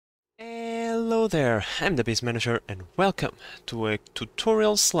Hello there, I'm the Base Manager and welcome to a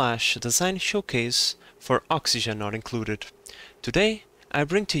tutorial/design showcase for Oxygen Not Included. Today I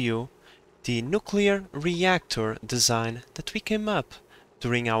bring to you the nuclear reactor design that we came up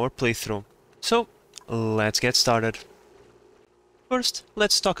during our playthrough. So let's get started. First,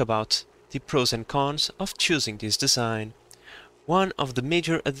 let's talk about the pros and cons of choosing this design. One of the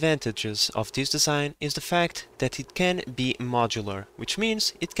major advantages of this design is the fact that it can be modular, which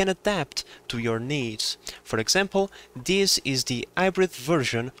means it can adapt to your needs. For example, this is the hybrid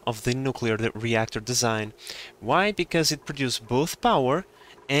version of the nuclear reactor design. Why? Because it produces both power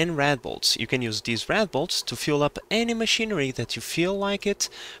and rad bolts. You can use these rad bolts to fuel up any machinery that you feel like it.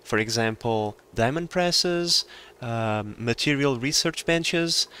 For example, diamond presses, material research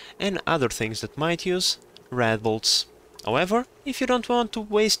benches, and other things that might use rad bolts. However, if you don't want to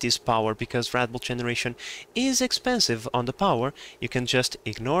waste this power because rad bolt generation is expensive on the power, you can just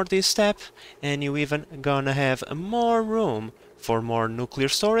ignore this step and you even gonna have more room for more nuclear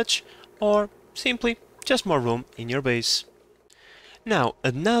storage or simply just more room in your base. Now,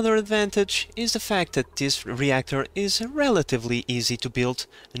 another advantage is the fact that this reactor is relatively easy to build.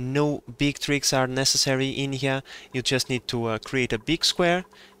 No big tricks are necessary in here. You just need to create a big square,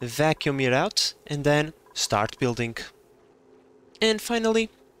 vacuum it out, and then start building. And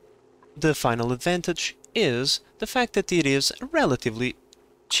finally, the final advantage is the fact that it is relatively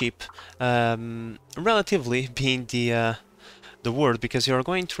cheap. Relatively being the word, because you are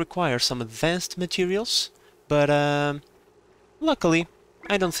going to require some advanced materials, but luckily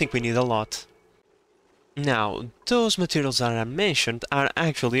I don't think we need a lot. Now, those materials that I mentioned are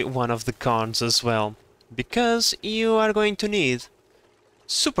actually one of the cons as well, because you are going to need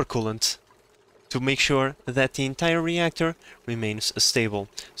supercoolant to make sure that the entire reactor remains stable.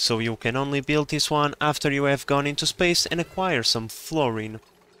 So you can only build this one after you have gone into space and acquire some fluorine.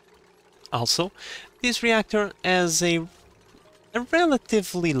 Also, this reactor has a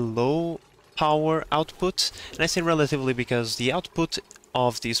relatively low power output, and I say relatively because the output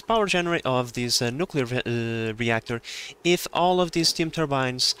of this nuclear reactor, if all of these steam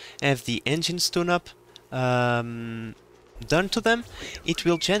turbines have the engines tune-up done to them, it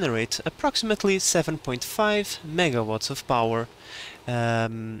will generate approximately 7.5 megawatts of power,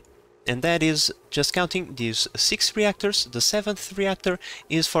 and that is just counting these 6 reactors. The 7th reactor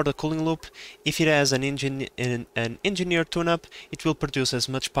is for the cooling loop. If it has an engineer tune-up, it will produce as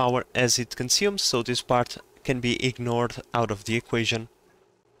much power as it consumes, so this part can be ignored out of the equation.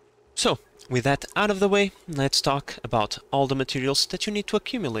 So, with that out of the way, let's talk about all the materials that you need to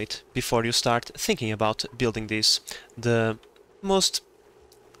accumulate before you start thinking about building this. The most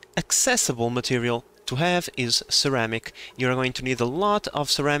accessible material to have is ceramic. You're going to need a lot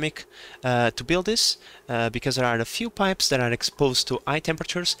of ceramic to build this, because there are a few pipes that are exposed to high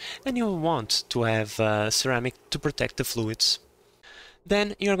temperatures and you want to have ceramic to protect the fluids.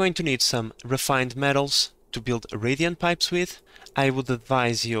 Then you're going to need some refined metals to build radiant pipes with. I would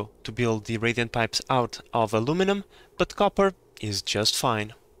advise you to build the radiant pipes out of aluminum, but copper is just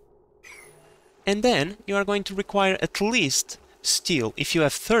fine. And then you are going to require at least steel. If you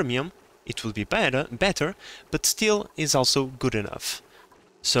have thermium, it will be better, but steel is also good enough.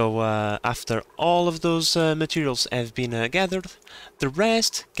 So after all of those materials have been gathered, the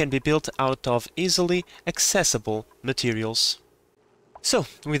rest can be built out of easily accessible materials. So,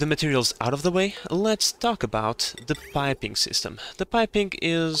 with the materials out of the way, let's talk about the piping system. The piping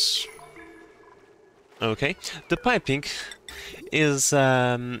is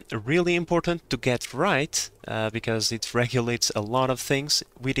really important to get right, because it regulates a lot of things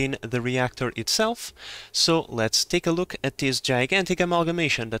within the reactor itself. So let's take a look at this gigantic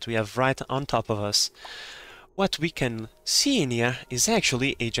amalgamation that we have right on top of us. What we can see in here is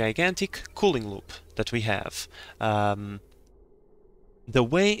actually a gigantic cooling loop that we have. The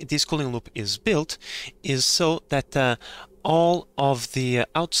way this cooling loop is built is so that all of the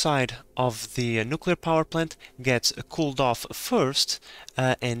outside of the nuclear power plant gets cooled off first,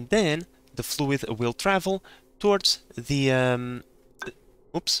 and then the fluid will travel towards the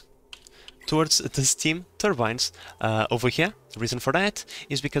steam turbines over here. The reason for that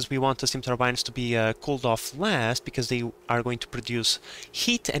is because we want the steam turbines to be cooled off last, because they are going to produce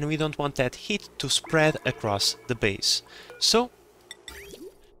heat and we don't want that heat to spread across the base. So,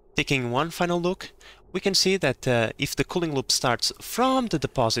 taking one final look, we can see that if the cooling loop starts from the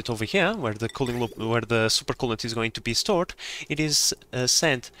deposit over here, where the supercoolant is going to be stored, it is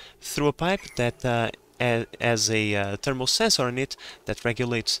sent through a pipe that has a thermal sensor on it that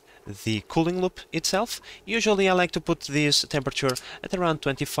regulates the cooling loop itself. Usually I like to put this temperature at around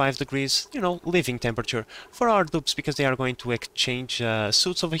 25 degrees, you know, living temperature for our dupes, because they are going to exchange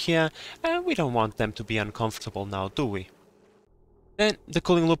suits over here, and we don't want them to be uncomfortable now, do we? Then the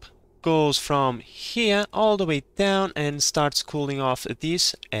cooling loop goes from here all the way down and starts cooling off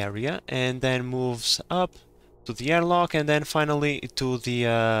this area, and then moves up to the airlock, and then finally to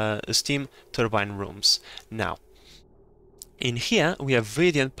the steam turbine rooms. Now, in here we have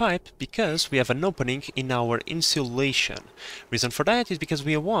radiant pipe because we have an opening in our insulation. Reason for that is because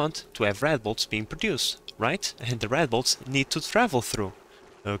we want to have red bolts being produced, right? And the red bolts need to travel through.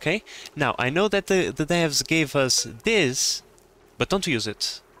 Okay? Now, I know that the devs gave us this, but don't use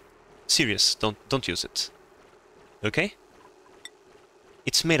it. Serious, don't use it. Okay?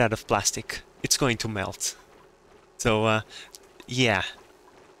 It's made out of plastic. It's going to melt. So, yeah.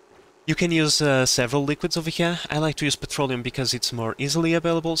 You can use several liquids over here. I like to use petroleum because it's more easily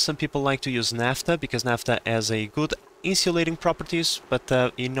available. Some people like to use naphtha because naphtha has a good insulating properties, but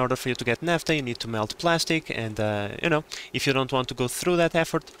in order for you to get naphtha you need to melt plastic, and you know, if you don't want to go through that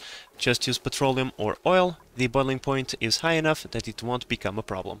effort, just use petroleum or oil. The boiling point is high enough that it won't become a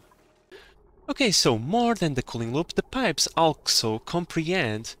problem. Okay, so more than the cooling loop, the pipes also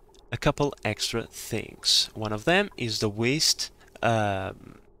comprehend a couple extra things. One of them is the waste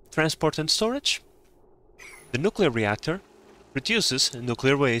transport and storage. The nuclear reactor produces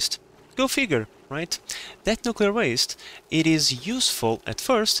nuclear waste. Go figure, right? That nuclear waste, it is useful at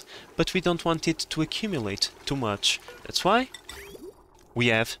first, but we don't want it to accumulate too much. That's why we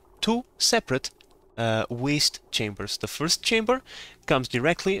have two separate waste chambers. The first chamber comes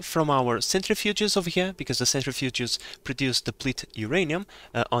directly from our centrifuges over here, because the centrifuges produce depleted uranium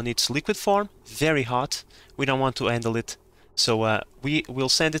on its liquid form, very hot. We don't want to handle it, so we will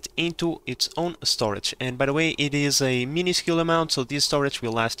send it into its own storage. And by the way, it is a minuscule amount, so this storage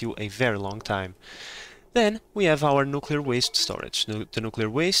will last you a very long time. Then we have our nuclear waste storage. The nuclear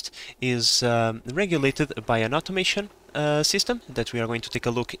waste is regulated by an automation system that we are going to take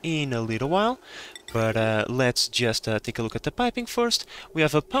a look in a little while. But let's just take a look at the piping first. We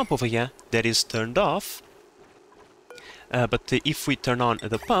have a pump over here that is turned off. But if we turn on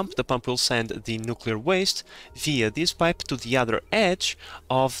the pump will send the nuclear waste via this pipe to the other edge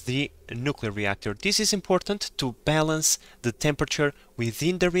of the nuclear reactor. This is important to balance the temperature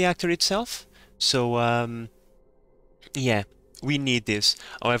within the reactor itself. So, yeah, we need this.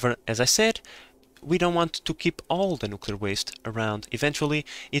 However, as I said, we don't want to keep all the nuclear waste around. Eventually,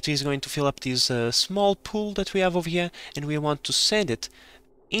 it is going to fill up this small pool that we have over here, and we want to send it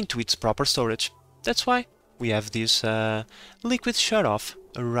into its proper storage. That's why we have this liquid shut-off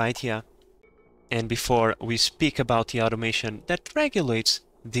right here. And before we speak about the automation that regulates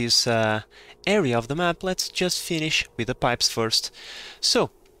this area of the map, let's just finish with the pipes first. So,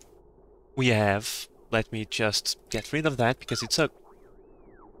 we have... let me just get rid of that, because it's a...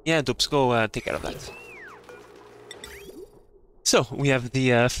 yeah, dupes, go take care of that. So, we have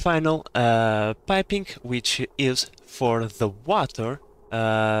the final piping, which is for the water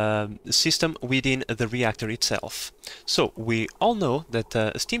system within the reactor itself. So, we all know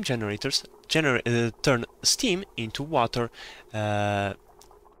that steam generators turn steam into water.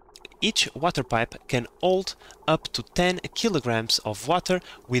 Each water pipe can hold up to 10 kilograms of water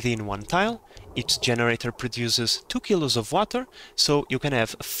within one tile. Each generator produces 2 kilos of water, so you can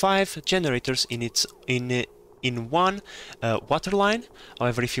have 5 generators in one water line.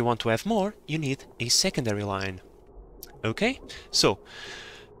 However, if you want to have more, you need a secondary line. Okay, so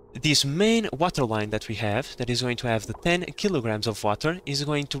this main water line that we have, that is going to have the 10 kilograms of water, is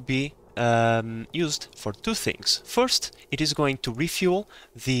going to be used for two things. First, it is going to refuel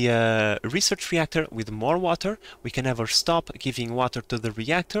the research reactor with more water. We can never stop giving water to the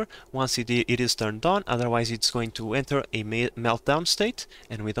reactor once it is turned on, otherwise it's going to enter a meltdown state,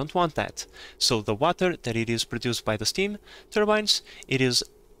 and we don't want that. So the water that it is produced by the steam turbines, it is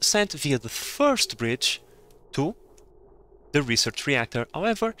sent via the first bridge to the research reactor.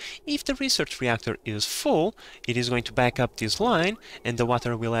 However, if the research reactor is full, it is going to back up this line and the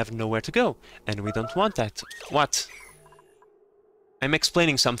water will have nowhere to go, and we don't want that. What? I'm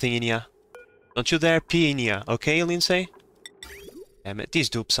explaining something in here. Don't you dare pee in here, okay, Lindsay? Damn it, these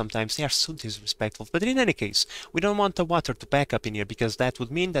dupes sometimes, they are so disrespectful. But in any case, we don't want the water to back up in here, because that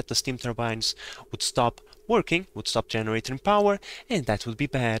would mean that the steam turbines would stop working, would stop generating power, and that would be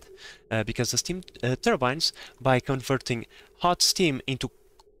bad. Because the steam turbines, by converting hot steam into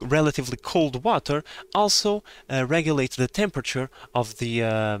relatively cold water, also regulate the temperature of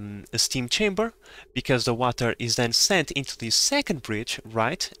the steam chamber, because the water is then sent into the second bridge,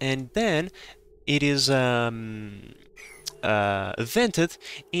 right? And then it is... vented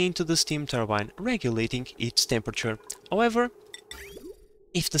into the steam turbine, regulating its temperature. However,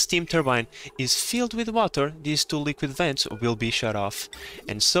 if the steam turbine is filled with water, these two liquid vents will be shut off,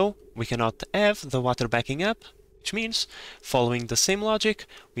 and so we cannot have the water backing up, which means, following the same logic,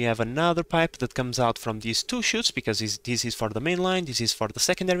 we have another pipe that comes out from these two chutes, because this is for the main line, this is for the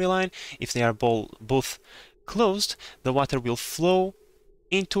secondary line. If they are both closed, the water will flow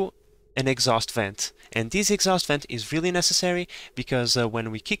into an exhaust vent, and this exhaust vent is really necessary because when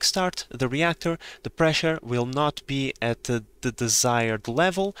we kickstart the reactor, the pressure will not be at the desired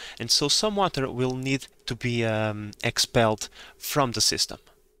level, and so some water will need to be expelled from the system.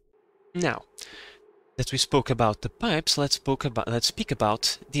 Now that we spoke about the pipes, let's speak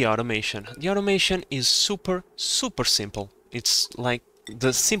about the automation. The automation is super simple. It's like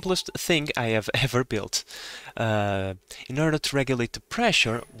the simplest thing I have ever built. In order to regulate the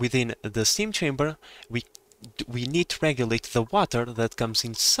pressure within the steam chamber, we need to regulate the water that comes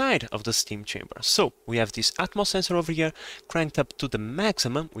inside of the steam chamber. So we have this Atmos sensor over here cranked up to the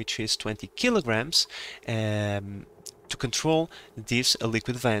maximum, which is 20 kilograms, to control these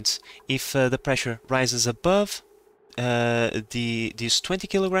liquid vents. If the pressure rises above these 20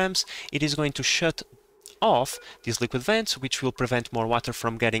 kilograms, it is going to shut off these liquid vents, which will prevent more water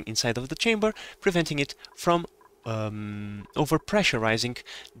from getting inside of the chamber, preventing it from overpressurizing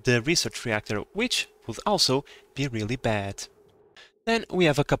the research reactor, which would also be really bad. Then we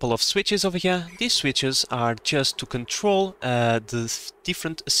have a couple of switches over here. These switches are just to control the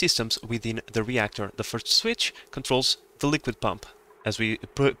different systems within the reactor. The first switch controls the liquid pump. As we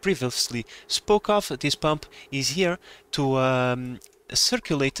previously spoke of, this pump is here to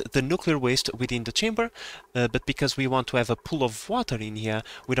circulate the nuclear waste within the chamber, but because we want to have a pool of water in here,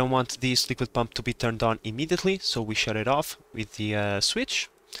 we don't want this liquid pump to be turned on immediately, so we shut it off with the switch.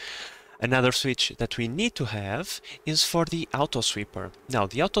 Another switch that we need to have is for the auto sweeper. Now,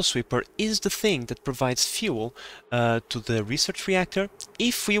 the auto sweeper is the thing that provides fuel to the research reactor.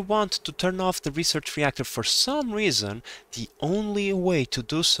 If we want to turn off the research reactor for some reason, the only way to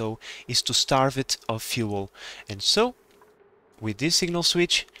do so is to starve it of fuel. And so, with this signal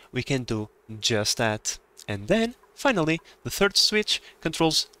switch, we can do just that. And then, finally, the third switch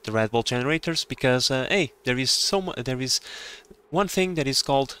controls the red ball generators, because, hey, there is one thing that is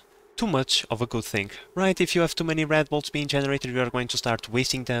called too much of a good thing, right? If you have too many red bolts being generated, you are going to start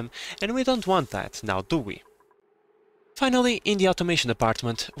wasting them, and we don't want that, now do we? Finally, in the automation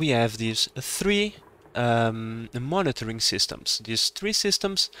department, we have these three monitoring systems. These three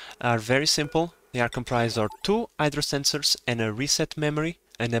systems are very simple. They are comprised of two hydro sensors and a reset memory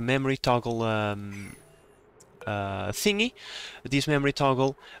and a memory toggle thingy. This memory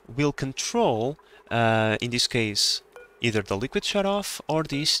toggle will control, in this case, either the liquid shut-off or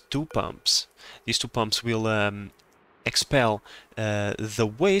these two pumps. These two pumps will expel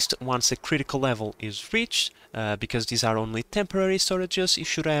the waste once a critical level is reached. Because these are only temporary storages, you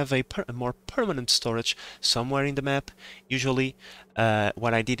should have a more permanent storage somewhere in the map. Usually,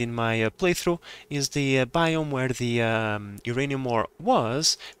 what I did in my playthrough is the biome where the uranium ore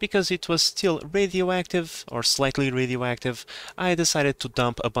was, because it was still radioactive or slightly radioactive. I decided to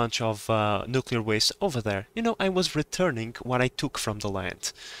dump a bunch of nuclear waste over there. You know, I was returning what I took from the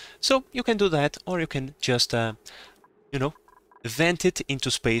land. So you can do that, or you can just, you know, vent it into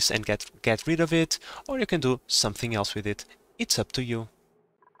space and get rid of it, or you can do something else with it. It's up to you.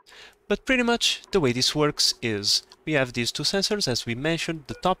 But pretty much the way this works is we have these two sensors. As we mentioned,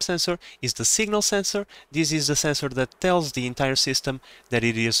 the top sensor is the signal sensor. This is the sensor that tells the entire system that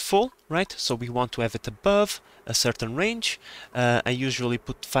it is full, right? So we want to have it above a certain range. I usually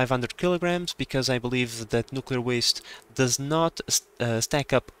put 500 kilograms because I believe that nuclear waste does not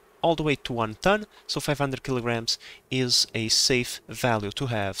stack up all the way to 1 ton, so 500 kilograms is a safe value to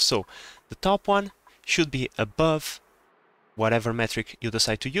have. So the top one should be above whatever metric you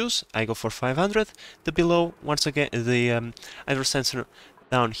decide to use. I go for 500. The below, once again, the hydro sensor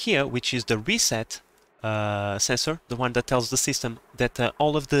down here, which is the reset sensor, the one that tells the system that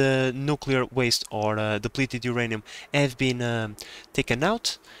all of the nuclear waste or depleted uranium have been taken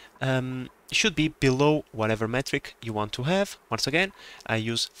out, should be below whatever metric you want to have. Once again, I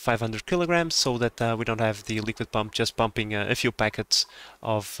use 500 kilograms so that we don't have the liquid pump just pumping a few packets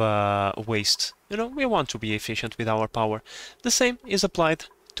of waste. You know, we want to be efficient with our power. The same is applied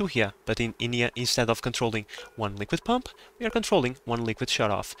to here, but in here, instead of controlling one liquid pump, we are controlling one liquid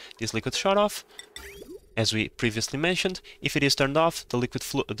shut-off. This liquid shut-off, as we previously mentioned, if it is turned off,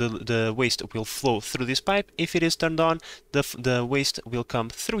 the waste will flow through this pipe. If it is turned on, the waste will come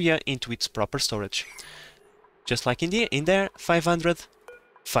through here into its proper storage. Just like in there, 500,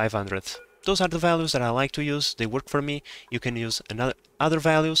 500. those are the values that I like to use. They work for me. You can use other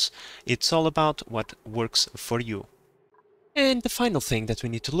values. It's all about what works for you. And the final thing that we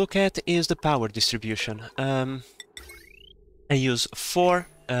need to look at is the power distribution. I use 4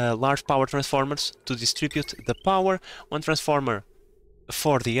 large power transformers to distribute the power. One transformer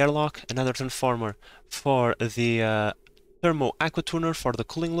for the airlock, another transformer for the thermo aqua tuner for the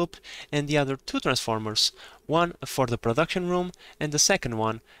cooling loop, and the other 2 transformers, one for the production room and the second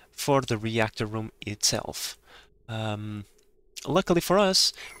one for the reactor room itself. Luckily for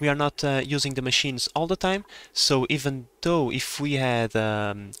us, we are not using the machines all the time, so even though if we had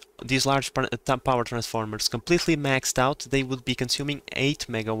these large power transformers completely maxed out, they would be consuming 8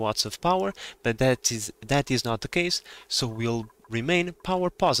 megawatts of power, but that is not the case, so we'll remain power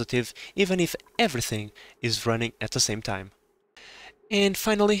positive even if everything is running at the same time. And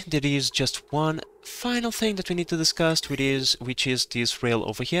finally, there is just one final thing that we need to discuss, which is this rail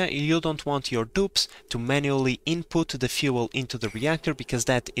over here. You don't want your dupes to manually input the fuel into the reactor because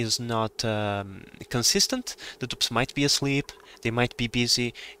that is not consistent. The dupes might be asleep, they might be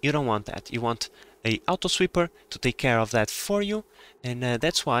busy. You don't want that. You want a auto sweeper to take care of that for you, and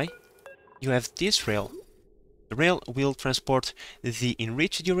that's why you have this rail. The rail will transport the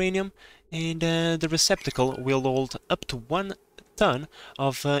enriched uranium, and the receptacle will hold up to 1 ton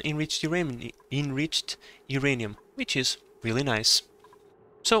of enriched uranium, which is really nice.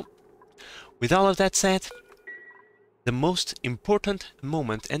 So, with all of that said, the most important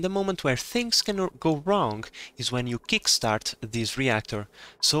moment and the moment where things can go wrong is when you kickstart this reactor.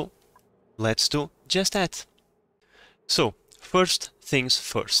 So, let's do just that. So, first things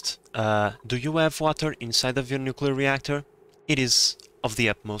first. Do you have water inside of your nuclear reactor? It is of the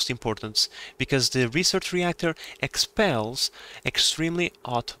utmost importance, because the research reactor expels extremely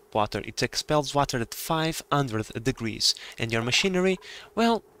hot water. It expels water at 500 degrees, and your machinery,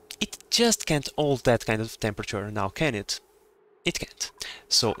 well, it just can't hold that kind of temperature now, can it? It can't.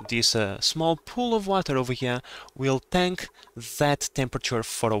 So this small pool of water over here will tank that temperature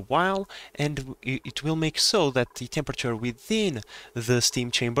for a while, and it will make so that the temperature within the steam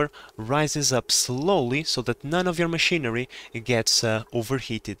chamber rises up slowly so that none of your machinery gets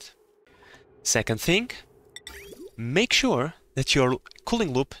overheated. Second thing, make sure that your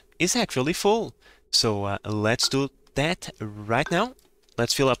cooling loop is actually full. So let's do that right now.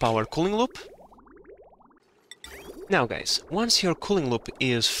 Let's fill up our cooling loop. Now guys, once your cooling loop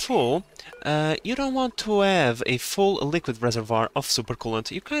is full, you don't want to have a full liquid reservoir of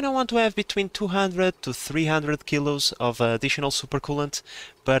supercoolant. You kind of want to have between 200 to 300 kilos of additional supercoolant,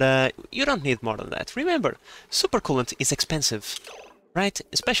 but you don't need more than that. Remember, supercoolant is expensive, right?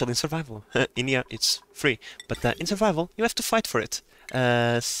 Especially in survival. In here it's free, but in survival you have to fight for it.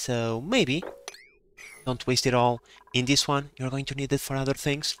 So maybe don't waste it all in this one. You're going to need it for other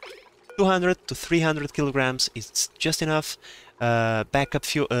things. 200 to 300 kilograms is just enough. Backup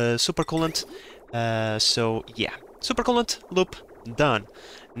fuel, supercoolant. So yeah, supercoolant loop done.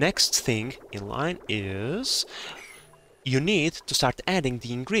 Next thing in line is you need to start adding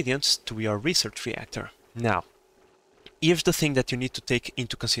the ingredients to your research reactor. Now, here's the thing that you need to take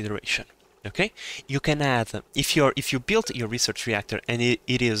into consideration. Okay, you can add, if you built your research reactor and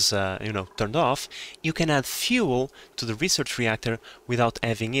it is turned off, you can add fuel to the research reactor without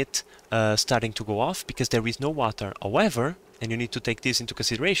having it starting to go off because there is no water. However, and you need to take this into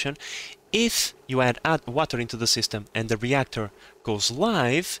consideration, if you add water into the system and the reactor goes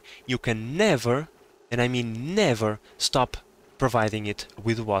live, you can never, and I mean never, stop providing it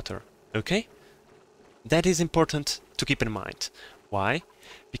with water. Okay, that is important to keep in mind. Why?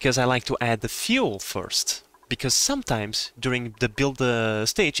 Because I like to add the fuel first. Because sometimes during the build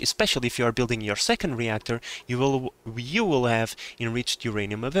stage, especially if you are building your second reactor, you will have enriched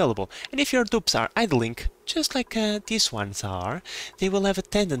uranium available. And if your dupes are idling, just like these ones are, they will have a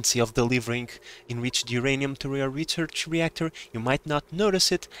tendency of delivering enriched uranium to your research reactor. You might not notice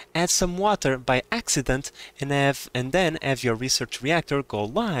it, add some water by accident, and then have your research reactor go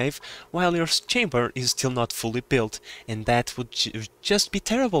live while your chamber is still not fully built. And that would just be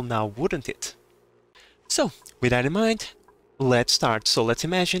terrible now, wouldn't it? So, with that in mind, let's start. So let's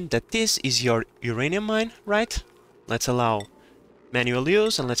imagine that this is your uranium mine, right? Let's allow manual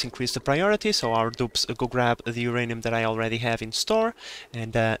use and let's increase the priority so our dupes go grab the uranium that I already have in store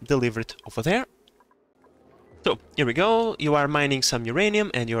and deliver it over there. So, here we go. You are mining some uranium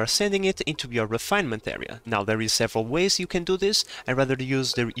and you are sending it into your refinement area. Now, there is several ways you can do this. I'd rather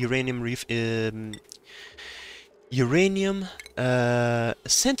use the uranium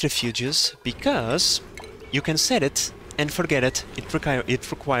centrifuges because you can set it and forget it, it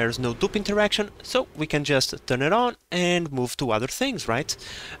requires no dupe interaction, so we can just turn it on and move to other things, right?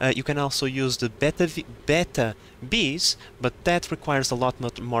 You can also use the beta bees, but that requires a lot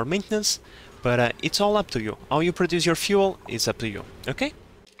more maintenance, but it's all up to you. How you produce your fuel is up to you, okay?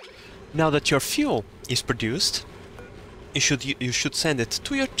 Now that your fuel is produced, you should send it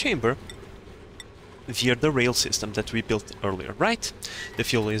to your chamber via the rail system that we built earlier, right? The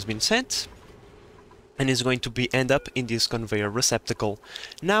fuel has been sent and is going to end up in this conveyor receptacle.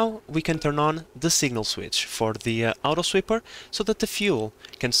 Now we can turn on the signal switch for the auto sweeper so that the fuel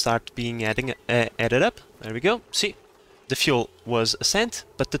can start being added up. There we go. See, the fuel was sent,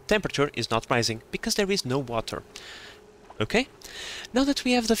 but the temperature is not rising because there is no water. Okay? Now that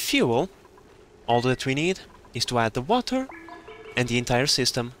we have the fuel, all that we need is to add the water and the entire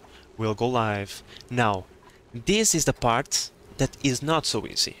system will go live. Now, this is the part that is not so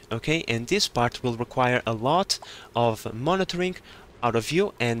easy, okay? And this part will require a lot of monitoring out of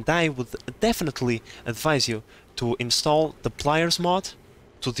you, and I would definitely advise you to install the pliers mod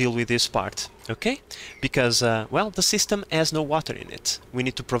to deal with this part, okay? Because, well, the system has no water in it. We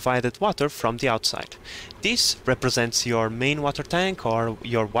need to provide that water from the outside. This represents your main water tank or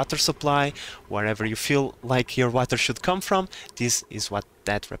your water supply, wherever you feel like your water should come from. This is what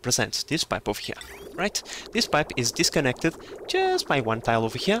that represents, this pipe over here, right? This pipe is disconnected just by one tile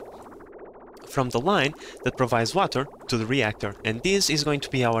over here from the line that provides water to the reactor, and this is going to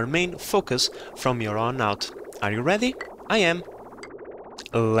be our main focus from here on out. Are you ready? I am.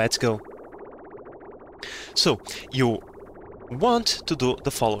 Let's go. So, you want to do the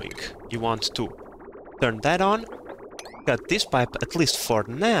following. You want to turn that on, cut this pipe at least for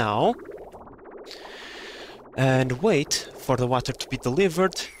now, and wait for the water to be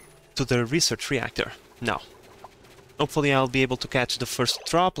delivered to the research reactor. Now, hopefully I'll be able to catch the first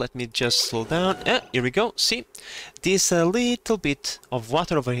drop. Let me just slow down. Here we go. See? This little bit of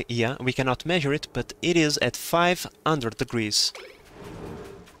water over here, we cannot measure it, but it is at 500 degrees.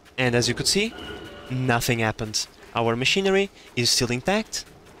 And as you could see, nothing happened. Our machinery is still intact,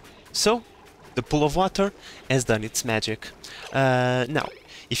 so the pool of water has done its magic. Now,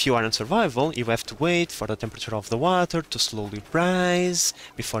 if you are in survival, you have to wait for the temperature of the water to slowly rise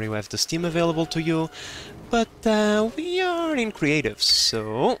before you have the steam available to you. But we are in creative,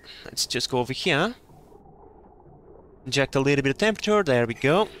 so let's just go over here. Inject a little bit of temperature, there we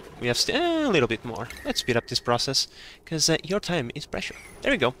go. We have a little bit more. Let's speed up this process, because your time is precious.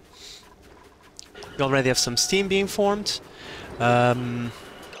 There we go. We already have some steam being formed. Now,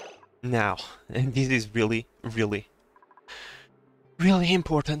 and this is really, really, really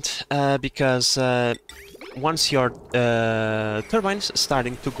important, because once your turbines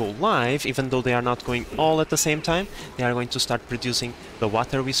starting to go live, even though they are not going all at the same time, they are going to start producing the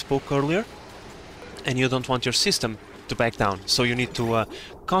water we spoke earlier, and you don't want your system to back down. So you need to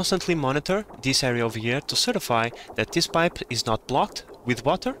constantly monitor this area over here to certify that this pipe is not blocked with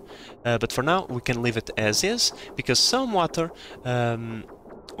water, but for now we can leave it as is, because some water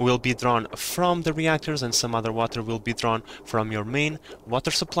will be drawn from the reactors and some other water will be drawn from your main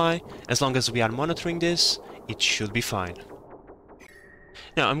water supply. As long as we are monitoring this, it should be fine.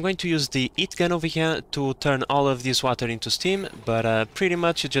 Now I'm going to use the heat gun over here to turn all of this water into steam, but pretty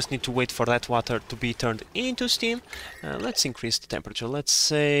much you just need to wait for that water to be turned into steam. Let's increase the temperature, let's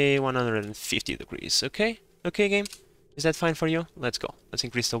say 150 degrees, okay? Okay, game? Is that fine for you? Let's go. Let's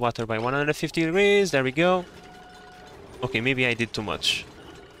increase the water by 150 degrees, there we go. Okay, maybe I did too much.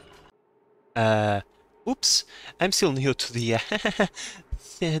 Oops, I'm still new to the,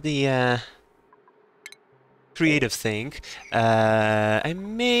 the creative thing. I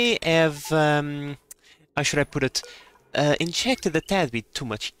may have, how should I put it, injected a tad bit too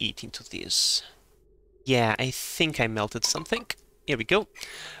much heat into this. Yeah, I think I melted something. Here we go.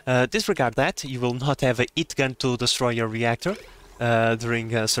 Disregard that, you will not have a heat gun to destroy your reactor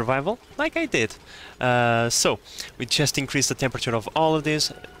during survival, like I did. So, we just increased the temperature of all of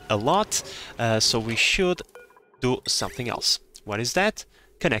this a lot, so we should do something else. What is that?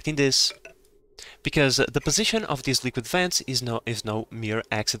 Connecting this. Because the position of these liquid vents is no mere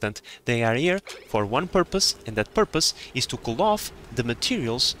accident. They are here for one purpose, and that purpose is to cool off the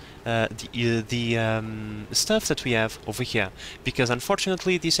materials, the stuff that we have over here. Because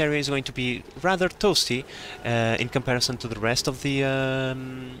unfortunately this area is going to be rather toasty in comparison to the rest of the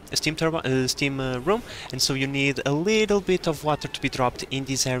steam room, and so you need a little bit of water to be dropped in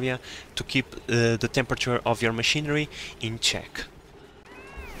this area to keep the temperature of your machinery in check.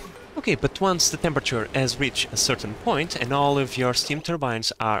 Okay, but once the temperature has reached a certain point and all of your steam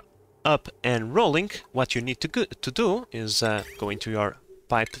turbines are up and rolling, what you need to do is go into your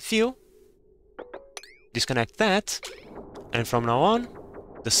pipe view, disconnect that, And from now on,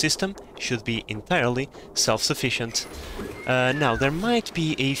 the system should be entirely self-sufficient. Now, there might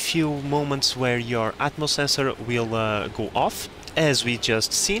be a few moments where your Atmos sensor will go off, as we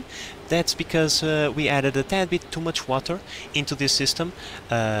just seen. That's because we added a tad bit too much water into this system,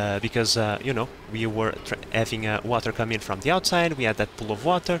 because, you know, we were having water come in from the outside, we had that pool of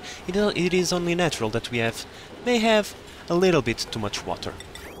water. It is only natural that we may have a little bit too much water.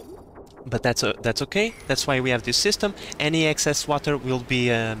 But that's okay. That's why we have this system. Any excess water will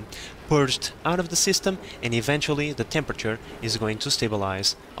be purged out of the system, and eventually the temperature is going to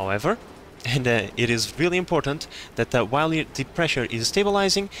stabilize. However, and it is really important that while the pressure is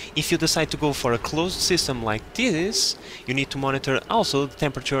stabilizing, if you decide to go for a closed system like this, you need to monitor also the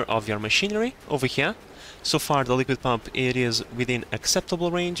temperature of your machinery over here. So far the liquid pump, it is within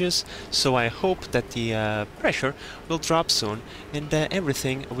acceptable ranges, so I hope that the pressure will drop soon and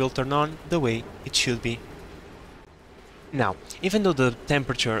everything will turn on the way it should be. Now, even though the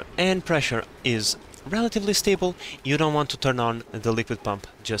temperature and pressure is relatively stable, you don't want to turn on the liquid pump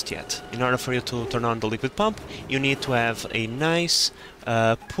just yet. In order for you to turn on the liquid pump, you need to have a nice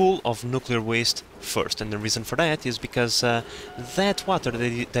pool of nuclear waste first, and the reason for that is because that water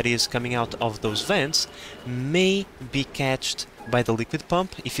that is coming out of those vents may be catched by the liquid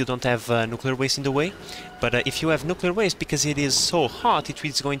pump if you don't have nuclear waste in the way. But if you have nuclear waste, because it is so hot, it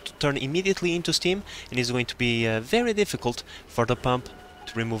is going to turn immediately into steam, and it's going to be very difficult for the pump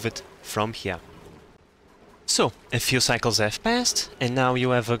to remove it from here. So, a few cycles have passed, and now you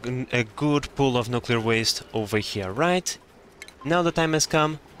have a good pool of nuclear waste over here, right? Now the time has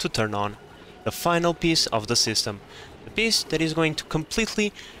come to turn on the final piece of the system. The piece that is going to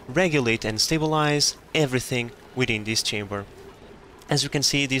completely regulate and stabilize everything within this chamber. As you can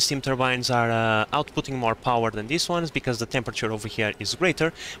see, these steam turbines are outputting more power than these ones because the temperature over here is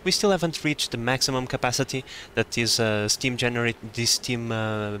greater. We still haven't reached the maximum capacity that this steam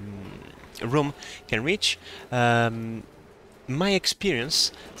room can reach. My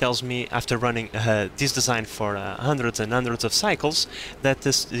experience tells me, after running this design for hundreds and hundreds of cycles, that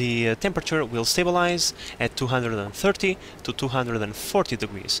the temperature will stabilize at 230 to 240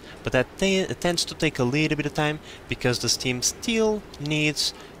 degrees. But that tends to take a little bit of time because the steam still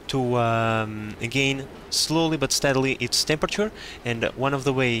needs to gain slowly but steadily its temperature, and one of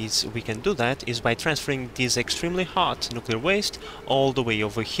the ways we can do that is by transferring this extremely hot nuclear waste all the way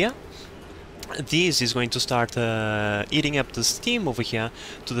over here. This is going to start heating up the steam over here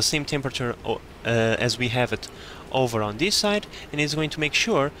to the same temperature as we have it over on this side, and it's going to make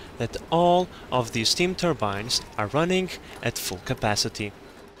sure that all of these steam turbines are running at full capacity.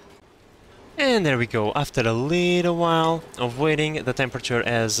 And there we go. After a little while of waiting, the temperature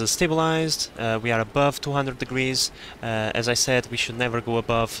has stabilized. We are above 200 degrees. As I said, we should never go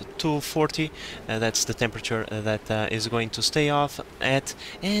above 240. That's the temperature that is going to stay off at.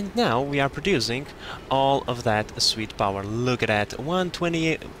 And now we are producing all of that sweet power. Look at that,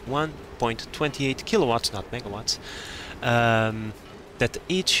 1.28 kilowatts, not megawatts, that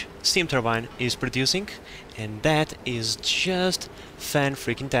each steam turbine is producing. And that is just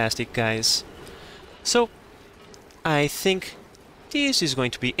fan-freaking-tastic, guys. So, I think this is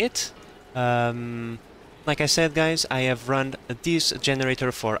going to be it. Like I said, guys, I have run this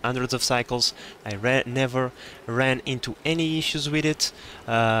generator for hundreds of cycles. I never ran into any issues with it.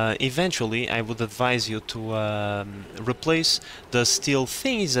 Eventually, I would advise you to replace the steel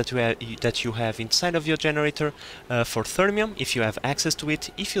things that you have inside of your generator for thermium, if you have access to it.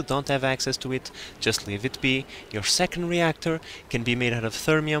 If you don't have access to it, just leave it be. Your second reactor can be made out of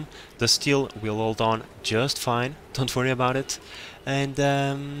thermium. The steel will hold on just fine. Don't worry about it. And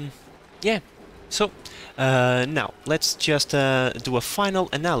yeah. So, now, let's just do a final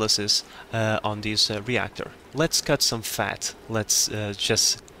analysis on this reactor. Let's cut some fat. Let's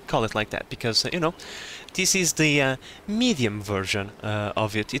just call it like that, because, you know, this is the medium version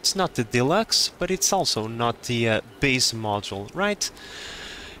of it. It's not the deluxe, but it's also not the base module, right?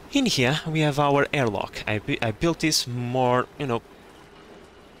 In here, we have our airlock. I built this more, you know,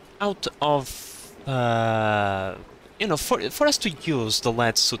 out of... you know, for us to use the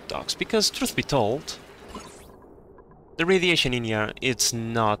lead soot dogs, because truth be told, the radiation in here, it's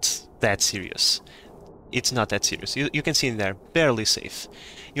not that serious. It's not that serious. You can see in there, barely safe.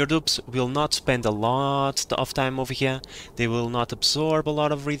 Your dupes will not spend a lot of time over here. They will not absorb a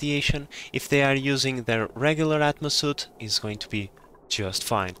lot of radiation. If they are using their regular Atmos suit, it's going to be just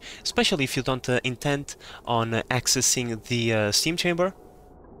fine. Especially if you don't intend on accessing the steam chamber.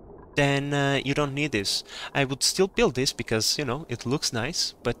 Then you don't need this. I would still build this because, you know, it looks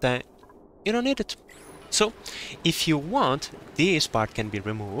nice, but you don't need it. So, if you want, this part can be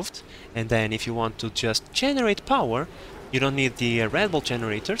removed, and then if you want to just generate power, you don't need the Red Bull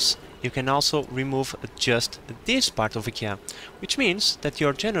generators. You can also remove just this part of IKEA, which means that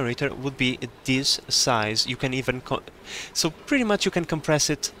your generator would be this size. You can even so pretty much you can compress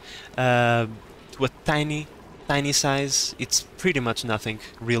it to a tiny size. It's pretty much nothing,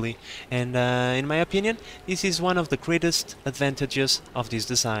 really. And in my opinion, this is one of the greatest advantages of this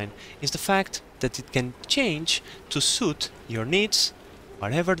design, is the fact that it can change to suit your needs,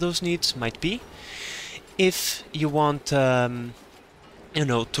 whatever those needs might be. If you want you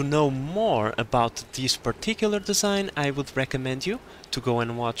know, to know more about this particular design, I would recommend you to go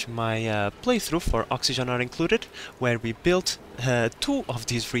and watch my playthrough for Oxygen Not Included, where we built 2 of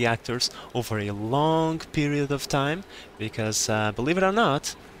these reactors over a long period of time, because believe it or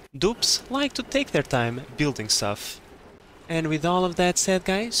not, dupes like to take their time building stuff. And with all of that said,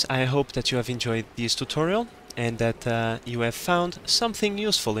 guys, I hope that you have enjoyed this tutorial and that you have found something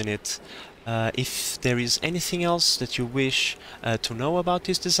useful in it. If there is anything else that you wish to know about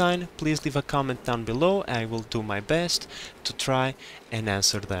this design, please leave a comment down below. I will do my best to try and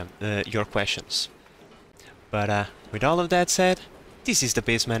answer them, your questions. But with all of that said, this is the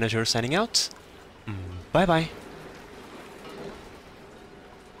Base Manager signing out. Bye bye.